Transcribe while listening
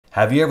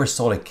Have you ever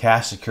sold a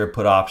cash secured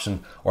put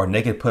option or a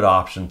naked put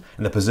option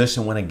and the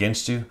position went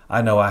against you?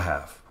 I know I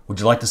have. Would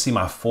you like to see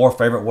my 4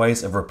 favorite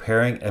ways of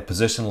repairing a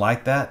position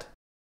like that?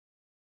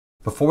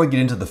 Before we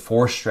get into the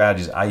 4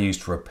 strategies I use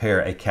to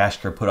repair a cash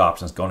secured put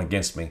option that's going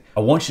against me,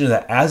 I want you to know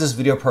that as this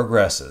video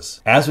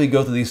progresses, as we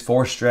go through these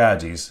 4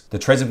 strategies, the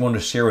trades I'm going to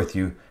share with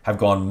you have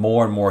gone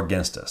more and more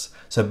against us.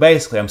 So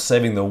basically, I'm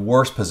saving the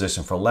worst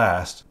position for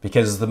last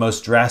because it's the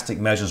most drastic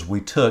measures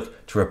we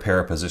took to repair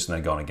a position that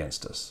had gone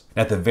against us.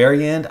 And at the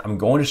very end, I'm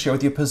going to share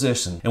with you a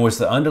position in which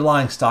the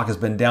underlying stock has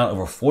been down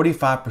over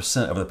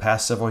 45% over the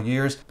past several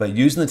years, but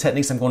using the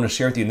techniques I'm going to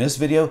share with you in this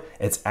video,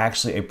 it's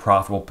actually a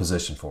profitable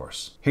position for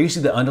us. Here you see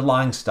the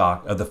underlying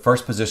stock of the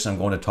first position I'm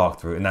going to talk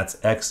through, and that's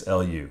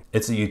XLU.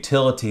 It's a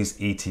utilities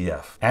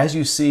ETF. As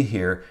you see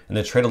here in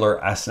the trade alert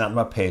I sent out to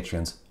my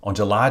patrons, on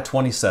July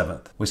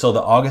 27th, we sold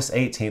the August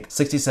 18th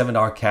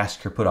 $67 cash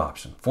secured put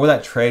option. For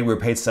that trade, we were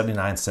paid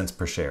 79 cents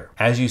per share.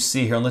 As you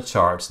see here on the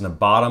charts, in the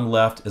bottom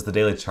left is the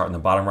daily chart and the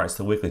bottom right is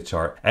the weekly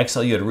chart.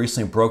 XLU had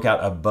recently broke out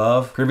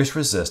above previous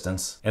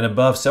resistance and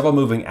above several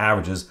moving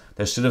averages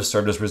that should have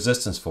served as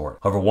resistance for it.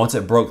 However, once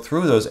it broke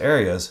through those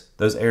areas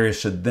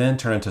should then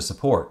turn into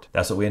support.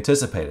 That's what we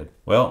anticipated.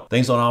 Well,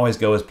 things don't always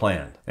go as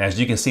planned. And as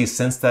you can see,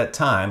 since that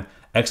time,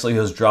 XLU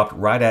has dropped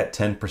right at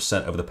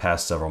 10% over the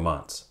past several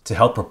months. To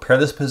help prepare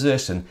this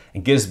position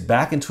and get us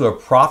back into a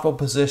profitable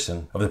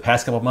position over the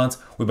past couple of months,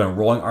 we've been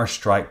rolling our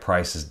strike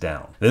prices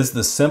down. This is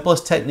the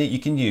simplest technique you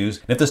can use.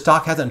 And if the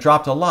stock hasn't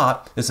dropped a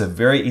lot, it's a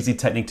very easy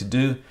technique to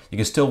do. You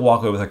can still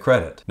walk away with a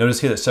credit. Notice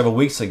here that several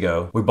weeks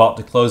ago, we bought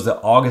to close the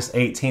August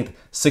 18th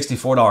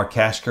 $64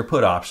 cash secured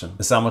put option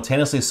and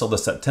simultaneously sold the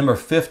September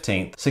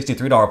 15th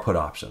 $63 put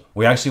option.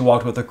 We actually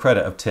walked with a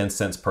credit of 10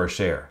 cents per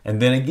share.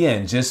 And then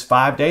again, just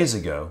 5 days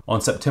ago,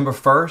 on September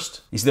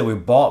 1st, you see that we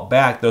bought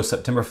back those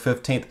September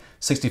 15th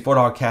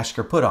 $64 cash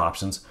secured put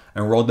options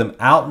and rolled them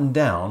out and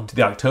down to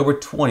the October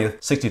 20th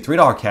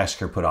 $63 cash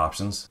secured put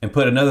options and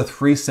put another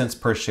 3 cents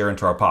per share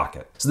into our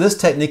pocket. So this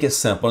technique is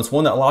simple. It's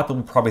one that a lot of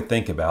people probably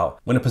think about.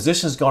 When a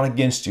position has gone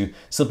against you,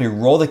 simply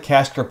roll the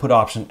cash secured put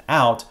option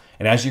out,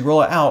 and as you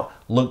roll it out,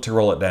 look to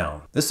roll it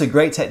down. This is a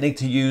great technique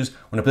to use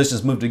when a position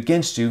has moved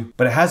against you,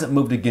 but it hasn't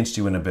moved against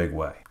you in a big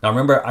way. Now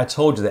remember, I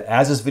told you that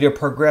as this video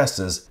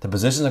progresses, the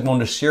positions I'm going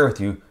to share with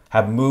you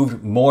have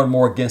moved more and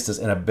more against us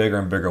in a bigger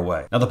and bigger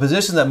way. Now the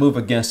positions that move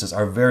against us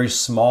are a very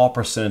small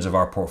percentage of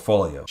our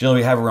portfolio.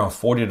 Generally we have around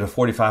 40 to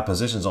 45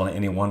 positions on at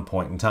any one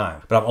point in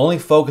time. But I'm only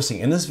focusing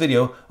in this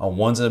video on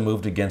ones that have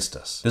moved against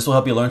us. This will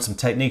help you learn some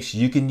techniques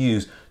you can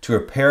use to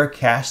repair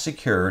cash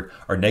secured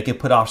or naked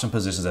put option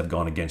positions that have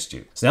gone against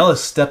you. So now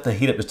let's step the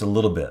heat up just a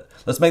little bit.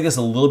 Let's make this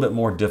a little bit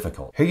more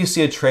difficult. Here you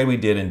see a trade we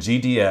did in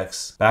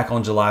GDX back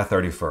on July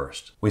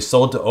 31st. We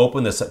sold to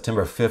open the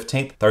September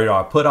 15th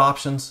 $30 put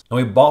options, and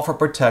we bought for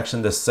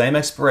protection the same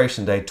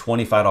expiration day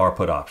 $25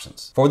 put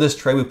options. For this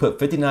trade, we put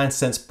 59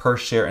 cents per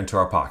share into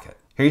our pocket.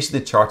 Here you see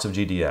the charts of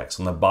GDX.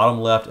 On the bottom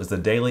left is the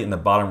daily and the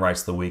bottom right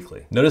is the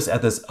weekly. Notice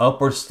at this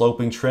upward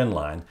sloping trend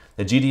line,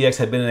 the GDX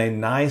had been in a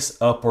nice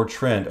upward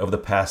trend over the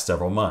past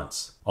several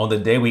months. On the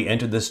day we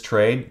entered this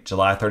trade,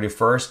 July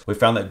 31st, we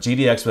found that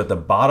GDX was at the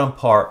bottom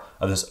part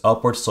of this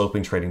upward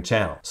sloping trading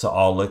channel. So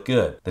all looked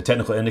good. The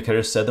technical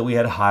indicators said that we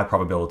had a high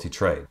probability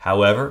trade.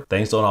 However,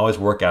 things don't always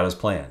work out as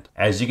planned.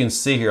 As you can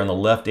see here on the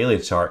left daily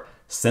chart,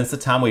 since the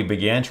time we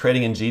began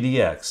trading in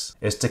GDX,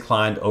 it's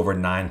declined over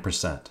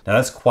 9%. Now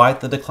that's quite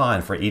the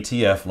decline for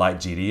ETF like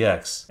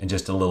GDX in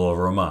just a little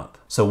over a month.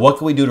 So what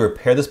can we do to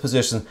repair this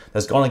position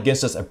that's gone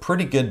against us a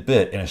pretty good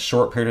bit in a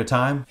short period of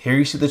time? Here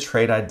you see the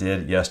trade I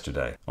did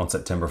yesterday on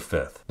September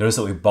 5th. Notice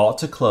that we bought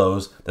to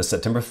close the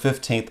September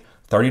 15th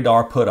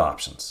 $30 put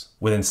options.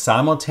 We then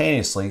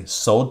simultaneously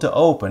sold to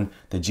open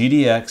the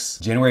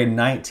GDX January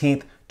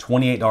 19th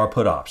 $28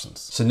 put options.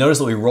 So notice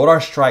that we rolled our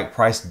strike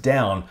price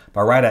down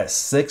by right at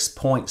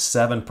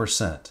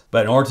 6.7%.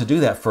 But in order to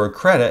do that for a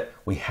credit,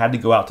 we had to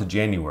go out to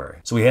January.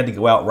 So we had to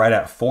go out right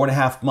at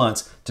 4.5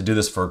 months to do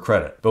this for a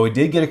credit. But we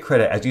did get a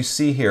credit, as you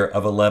see here,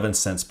 of 11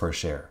 cents per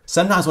share.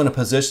 Sometimes when a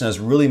position has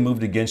really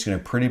moved against you in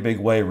a pretty big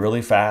way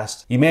really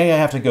fast, you may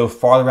have to go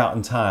farther out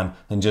in time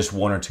than just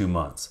 1 or 2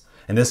 months.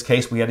 In this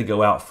case, we had to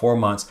go out 4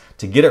 months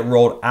to get it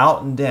rolled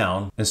out and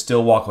down and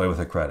still walk away with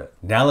a credit.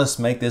 Now let's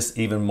make this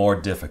even more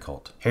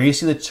difficult. Here you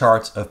see the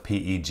charts of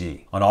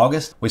PEG. On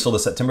August, we sold the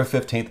September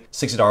 15th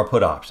 $60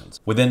 put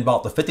options. We then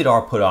bought the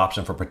 $50 put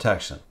option for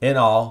protection. In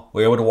all,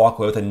 we were able to walk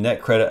away with a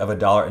net credit of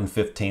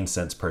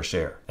 $1.15 per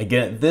share.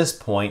 Again, at this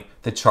point,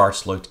 the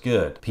charts looked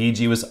good.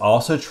 PEG was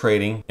also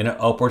trading in an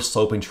upward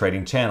sloping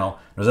trading channel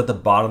and was at the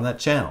bottom of that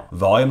channel.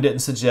 Volume didn't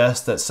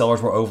suggest that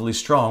sellers were overly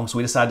strong, so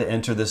we decided to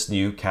enter this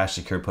new cash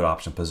secured put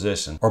option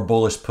position, or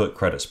bullish put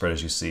credit spread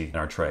as you see in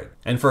our trade.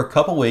 And for a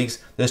couple weeks,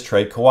 this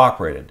trade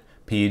cooperated.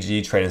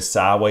 PEG traded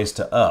sideways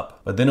to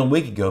up, but then a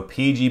week ago,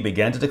 PEG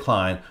began to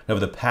decline, and over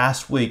the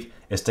past week,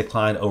 it's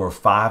declined over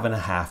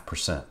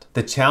 5.5%.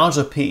 The challenge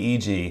with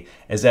PEG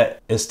is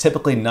that it's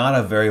typically not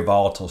a very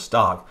volatile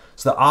stock,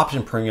 so the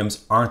option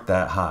premiums aren't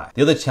that high.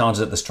 The other challenge is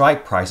that the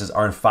strike prices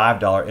are in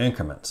 $5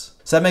 increments.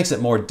 So that makes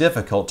it more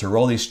difficult to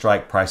roll these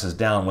strike prices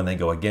down when they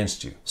go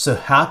against you. So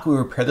how can we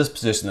repair this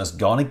position that's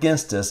gone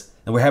against us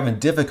and we're having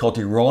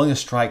difficulty rolling a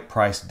strike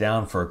price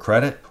down for a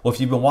credit? Well,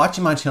 if you've been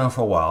watching my channel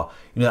for a while,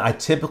 you know I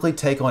typically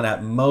take on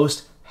at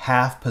most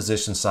half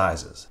position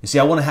sizes. You see,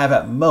 I want to have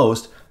at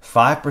most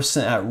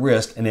 5% at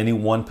risk in any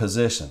one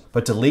position.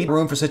 But to leave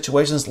room for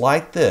situations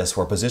like this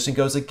where a position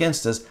goes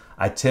against us,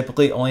 I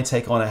typically only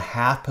take on a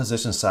half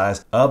position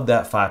size of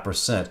that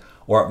 5%,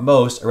 or at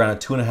most around a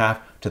 2.5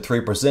 to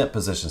 3%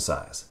 position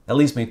size. That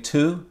leaves me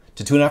 2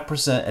 to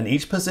 2.5% in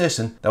each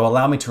position that will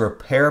allow me to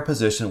repair a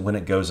position when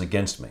it goes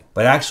against me.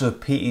 But actually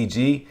with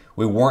PEG,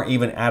 we weren't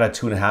even at a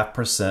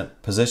 2.5%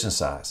 position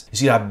size. You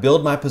see, I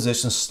build my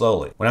positions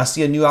slowly. When I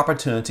see a new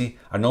opportunity,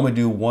 I normally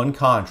do one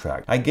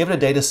contract. I give it a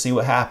day to see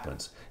what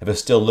happens. If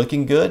it's still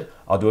looking good,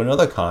 I'll do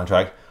another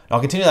contract. I'll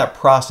continue that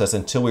process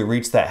until we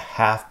reach that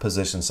half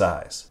position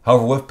size.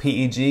 However, with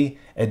PEG,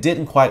 it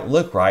didn't quite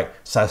look right,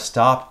 so I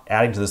stopped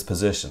adding to this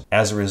position.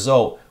 As a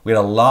result, we had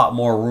a lot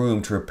more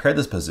room to repair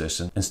this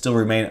position and still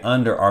remain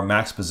under our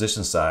max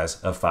position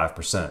size of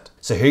 5%.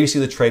 So here you see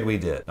the trade we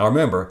did. Now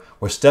remember,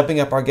 we're stepping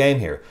up our game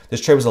here.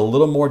 This trade was a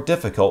little more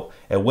difficult.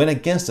 It went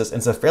against us, and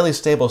it's a fairly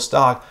stable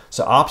stock,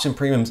 so option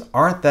premiums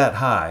aren't that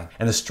high,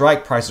 and the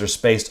strike prices are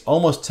spaced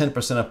almost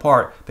 10%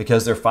 apart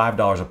because they're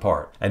 $5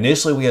 apart.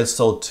 Initially, we had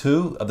sold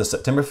 2 of the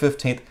September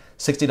 15th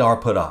 $60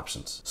 put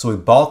options. So we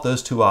bought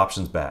those 2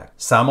 options back.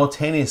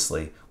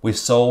 Simultaneously, we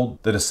sold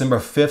the December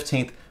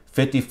 15th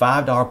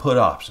 $55 put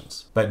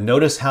options. But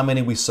notice how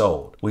many we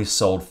sold. We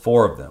sold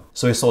 4 of them.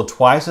 So we sold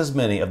twice as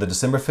many of the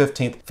December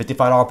 15th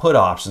 $55 put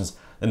options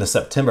than the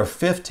September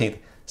 15th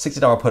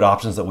 $60 put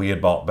options that we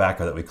had bought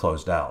back or that we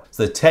closed out.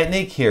 So the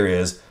technique here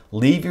is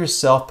leave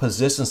yourself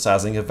position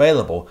sizing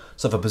available.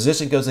 So if a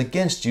position goes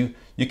against you,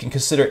 you can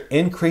consider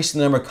increasing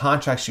the number of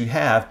contracts you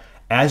have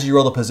as you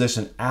roll the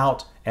position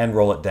out and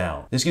roll it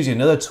down. This gives you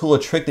another tool, a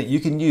trick that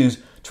you can use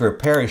to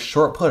repair a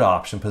short put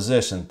option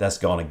position that's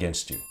gone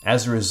against you.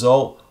 As a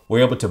result,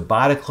 we're able to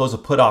buy to close a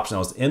put option that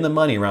was in the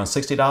money around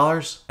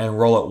 $60 and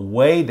roll it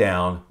way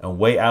down and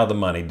way out of the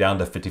money down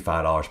to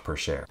 $55 per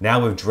share.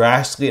 Now we've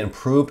drastically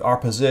improved our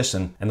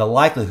position and the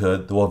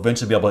likelihood that we'll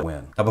eventually be able to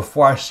win. Now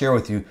before I share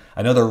with you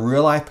another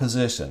real life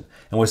position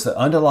in which the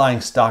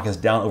underlying stock is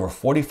down over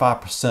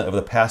 45% over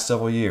the past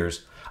several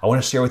years, I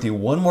want to share with you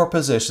one more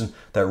position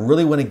that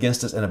really went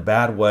against us in a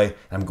bad way,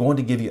 and I'm going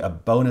to give you a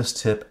bonus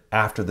tip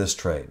after this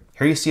trade.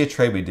 Here you see a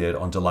trade we did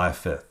on July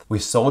 5th. We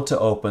sold to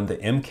open the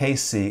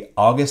MKC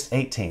August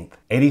 18th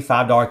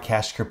 $85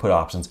 cash secure put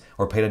options,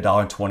 or paid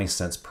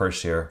 $1.20 per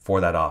share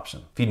for that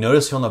option. If you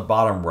notice here on the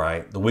bottom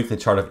right, the weekly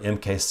chart of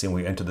MKC when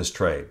we entered this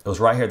trade, it was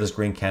right here, this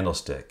green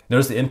candlestick.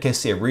 Notice the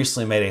MKC had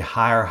recently made a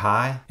higher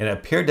high and it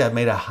appeared to have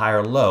made a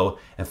higher low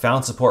and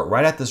found support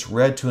right at this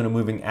red 200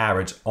 moving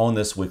average on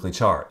this weekly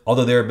chart.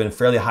 Although there had been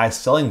fairly high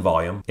selling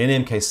volume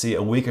in MKC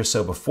a week or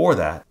so before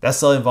that, that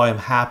selling volume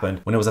happened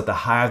when it was at the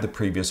high of the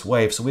previous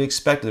wave, so we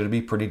expected there to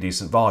be pretty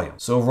decent volume.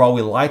 So overall,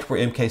 we liked where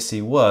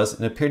MKC was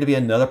and it appeared to be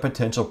another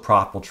potential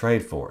profitable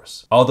trade for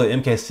us. Although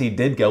MKC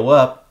did go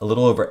up a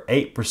little over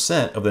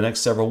 8% over the next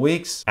several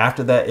weeks,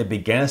 after that it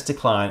began its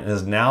decline and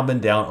has now been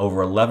down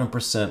over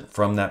 11%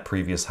 from that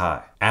previous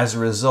high. As a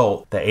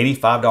result, the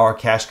 $85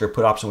 cash secure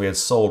put option we had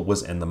sold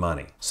was in the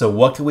money. So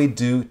what can we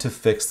do to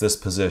fix this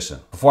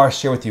position? Before I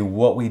share with you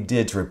what we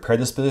did to repair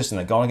this position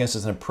that gone against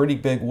us in a pretty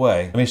big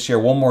way, let me share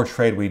one more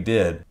trade we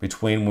did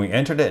between when we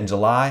entered it in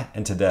July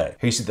and today.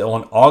 Here you see that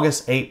on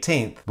August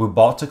 18th, we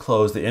bought to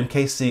close the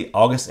MKC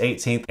August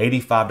 18th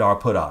 $85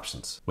 put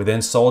options. We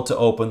then sold to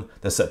open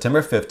the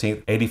September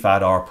 15th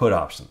 $85 put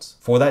options.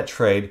 For that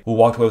trade, we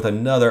walked away with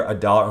another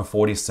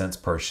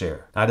 $1.40 per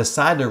share. Now, I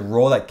decided to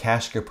roll that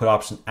cash secure put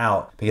option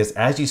out because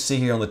as you see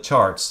here on the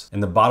charts,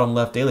 in the bottom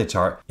left daily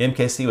chart,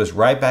 MKC was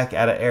right back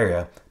at an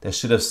area that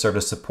should have served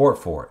as support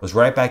for it. It was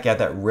right back at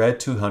that red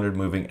 200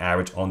 moving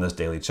average on this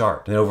daily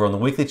chart. And over on the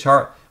weekly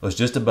chart, it was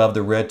just above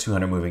the red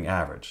 200 moving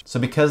average. So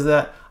because of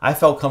that, I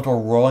felt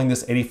comfortable rolling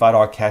this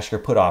 $85 cash secure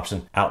put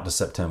option out to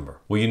September.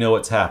 Well, you know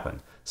what's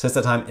happened. Since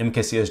that time,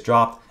 MKC has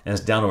dropped and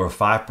it's down over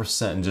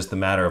 5% in just a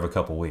matter of a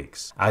couple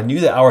weeks. I knew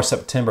that our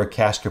September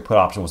cash secure put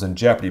option was in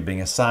jeopardy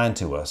being assigned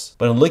to us,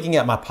 but in looking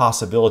at my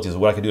possibilities of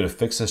what I could do to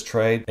fix this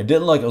trade, it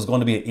didn't look like it was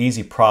going to be an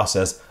easy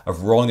process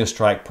of rolling the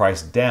strike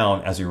price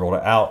down as we rolled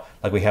it out,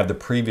 like we have the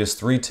previous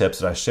 3 tips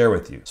that I share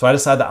with you. So I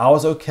decided that I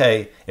was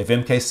okay if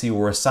MKC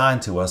were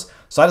assigned to us,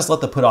 so I just let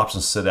the put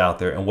option sit out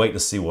there and wait to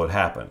see what would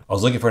happen. I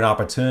was looking for an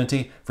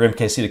opportunity for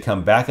MKC to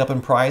come back up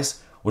in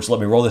price, which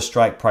let me roll the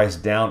strike price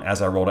down as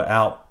I rolled it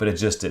out, but it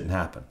just didn't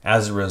happen.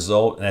 As a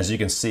result, and as you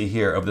can see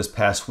here over this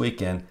past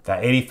weekend,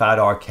 that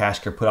 $85 cash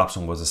secure put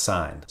option was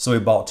assigned. So we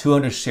bought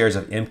 200 shares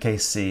of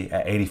MKC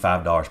at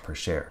 $85 per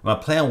share. My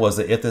plan was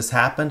that if this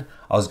happened,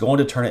 I was going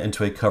to turn it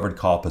into a covered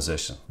call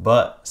position.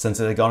 But since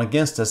it had gone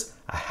against us,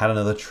 I had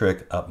another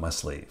trick up my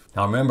sleeve.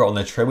 Now remember, on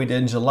the trade we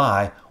did in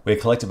July, we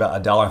had collected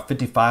about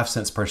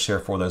 $1.55 per share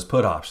for those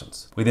put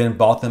options. We then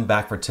bought them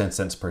back for 10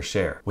 cents per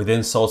share. We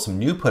then sold some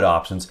new put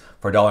options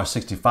for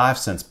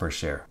 $1.65 per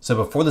share. So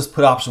before this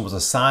put option was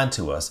assigned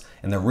to us,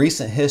 in the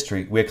recent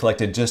history, we had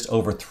collected just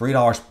over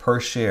 $3 per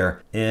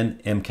share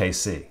in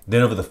MKC.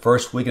 Then over the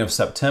first weekend of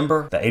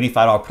September, the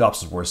 $85 put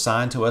options were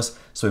assigned to us,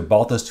 so we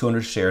bought those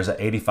 200 shares at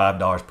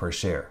 $85 per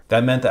share.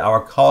 That meant that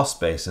our cost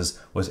basis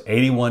was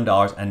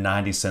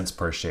 $81.90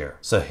 per share.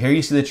 So here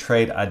you see the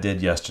trade I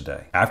did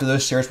yesterday. After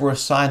those shares were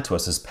assigned to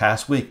us this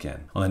past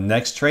weekend, on the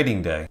next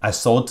trading day, I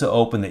sold to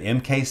open the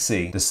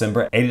MKC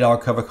December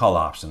 $80 cover call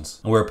options,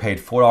 and we were paid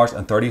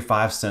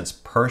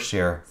 $4.35 per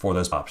share for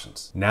those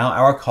options. Now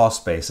our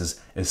cost basis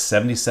is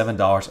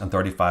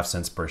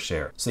 $77.35 per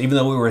share. So even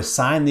though we were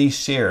assigned these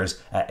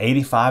shares at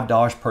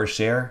 $85 per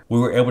share, we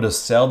were able to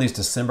sell these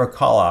December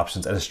call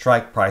options at a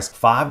strike price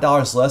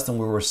 $5 less than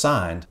we were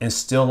assigned and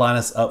still line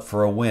us up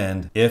for a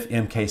win if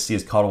MKC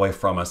is called away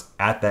from us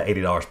at that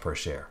 $80 per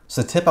share.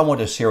 So the tip I want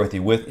to share with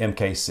you with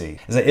MKC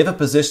is that if a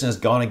position has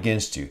gone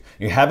against you,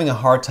 you're having a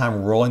hard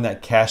time rolling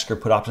that cash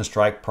secured put option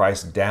strike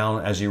price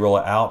down as you roll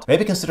it out,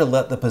 maybe consider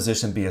let the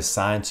position be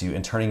assigned to you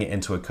and turning it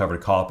into a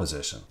covered call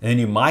position. And then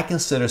you might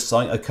consider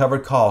selling a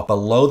covered call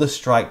below the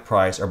strike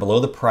price or below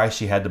the price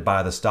you had to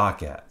buy the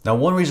stock at. Now,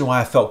 one reason why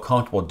I felt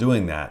comfortable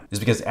doing that is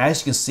because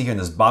as you can see here in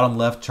this bottom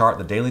left chart,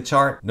 the daily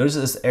chart, notice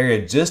that this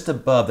area just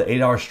above the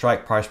 $8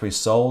 strike price we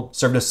sold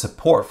served as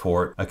support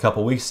for it a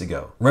couple weeks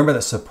ago. Remember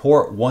that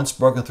support, once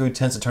broken through,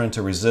 tends to turn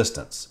into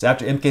resistance. So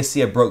after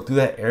MKC had broke through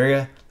that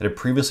area that had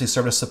previously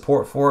served as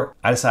support for it,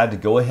 I decided to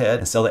go ahead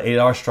and sell the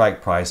 $8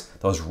 strike price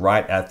that was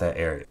right at that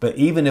area. But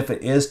even if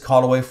it is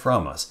called away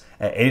from us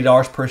at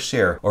 $80 per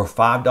share or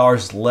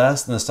 $5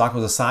 less than the stock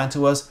was assigned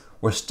to us,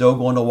 we're still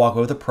going to walk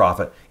away with a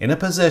profit in a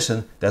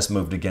position that's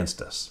moved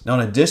against us. Now,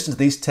 in addition to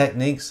these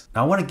techniques,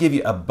 I want to give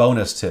you a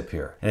bonus tip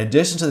here. In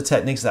addition to the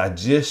techniques that I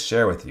just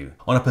shared with you,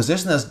 on a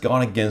position that's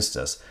gone against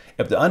us,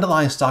 if the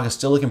underlying stock is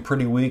still looking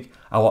pretty weak,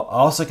 I will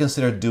also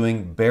consider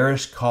doing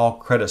bearish call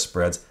credit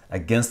spreads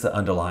against the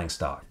underlying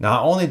stock. Now,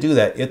 I only do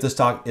that if the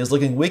stock is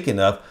looking weak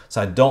enough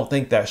so I don't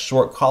think that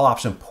short call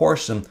option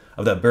portion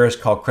of that bearish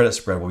call credit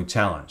spread will be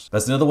challenged.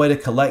 That's another way to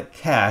collect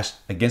cash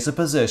against a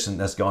position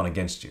that's gone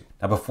against you.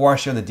 Now, before I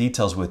share the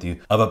details with you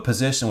of a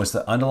position which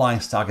the underlying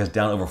stock is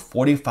down over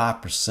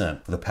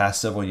 45% for the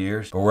past several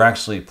years, but we're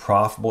actually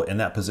profitable in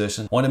that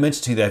position, I want to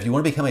mention to you that if you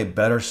want to become a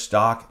better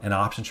stock and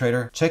option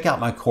trader, check out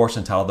my course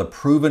entitled The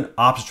Proven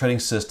Option Trading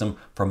System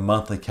for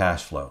Monthly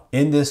Cash Flow.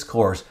 In this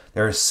course,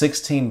 there are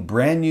 16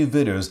 brand new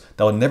videos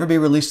that will never be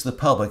released to the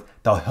public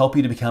that will help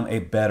you to become a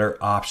better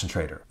option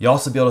trader. You'll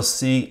also be able to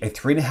see a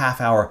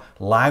 3.5-hour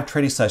live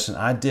trading session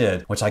I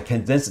did, which I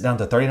condensed it down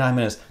to 39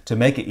 minutes to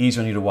make it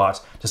easier on you to watch,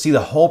 to see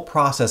the whole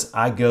process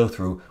I go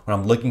through when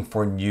I'm looking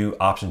for new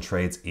option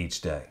trades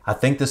each day. I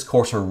think this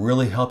course will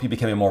really help you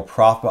become a more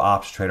profitable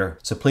option trader,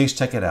 so please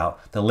check it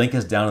out. The link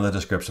is down in the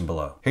description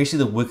below. Here you see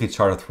the weekly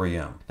chart of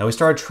 3M. Now, we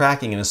started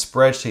tracking in a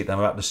spreadsheet that I'm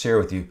about to share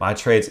with you my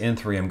trades in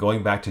 3M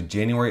going back to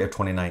January of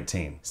 2019.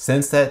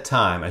 Since that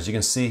time, as you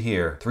can see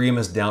here, 3M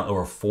is down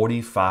over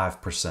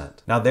 45%.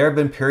 Now, there have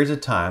been periods of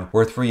time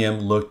where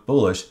 3M looked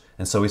bullish,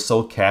 and so we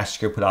sold cash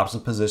secured put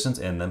option positions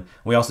in them.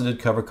 We also did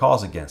cover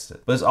calls against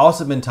it. But there's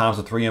also been times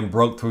where 3M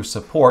broke through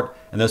support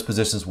and those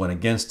positions went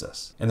against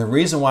us. And the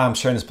reason why I'm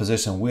sharing this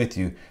position with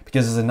you,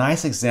 because it's a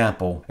nice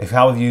example of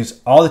how we've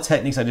used all the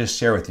techniques I just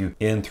shared with you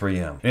in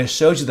 3M. And it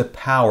shows you the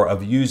power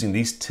of using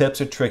these tips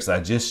or tricks that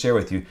I just shared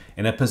with you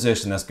in a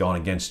position that's gone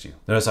against you.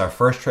 Notice our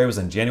first trade was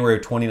in January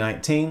of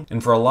 2019.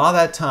 And for a lot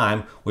of that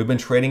time, we've been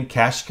trading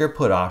cash secured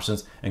put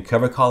options and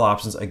cover call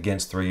options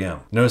against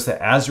 3M. Notice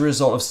that as a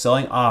result of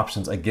selling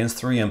options against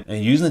 3M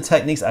and using the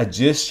techniques I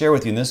just shared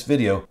with you in this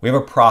video, we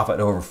have a profit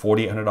of over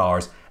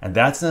 $4,800, and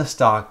that's in a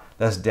stock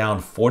that's down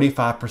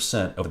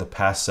 45% over the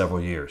past several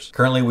years.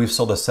 Currently, we've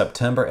sold the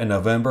September and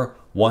November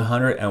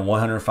 $100 and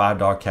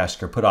 $105 cash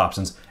secured put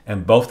options,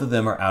 and both of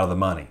them are out of the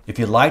money. If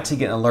you'd like to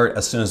get an alert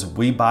as soon as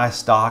we buy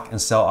stock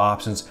and sell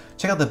options,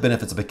 check out the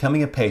benefits of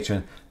becoming a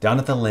patron down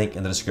at the link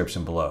in the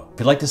description below. If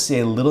you'd like to see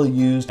a little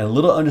used and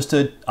little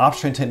understood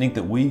option trading technique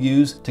that we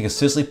use to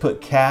consistently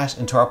put cash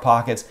into our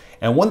pockets,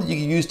 and one that you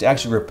can use to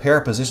actually repair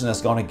a position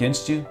that's gone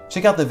against you,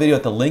 check out the video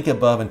at the link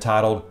above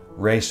entitled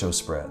Ratio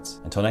Spreads.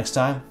 Until next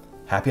time,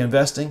 happy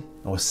investing,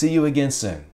 and we'll see you again soon.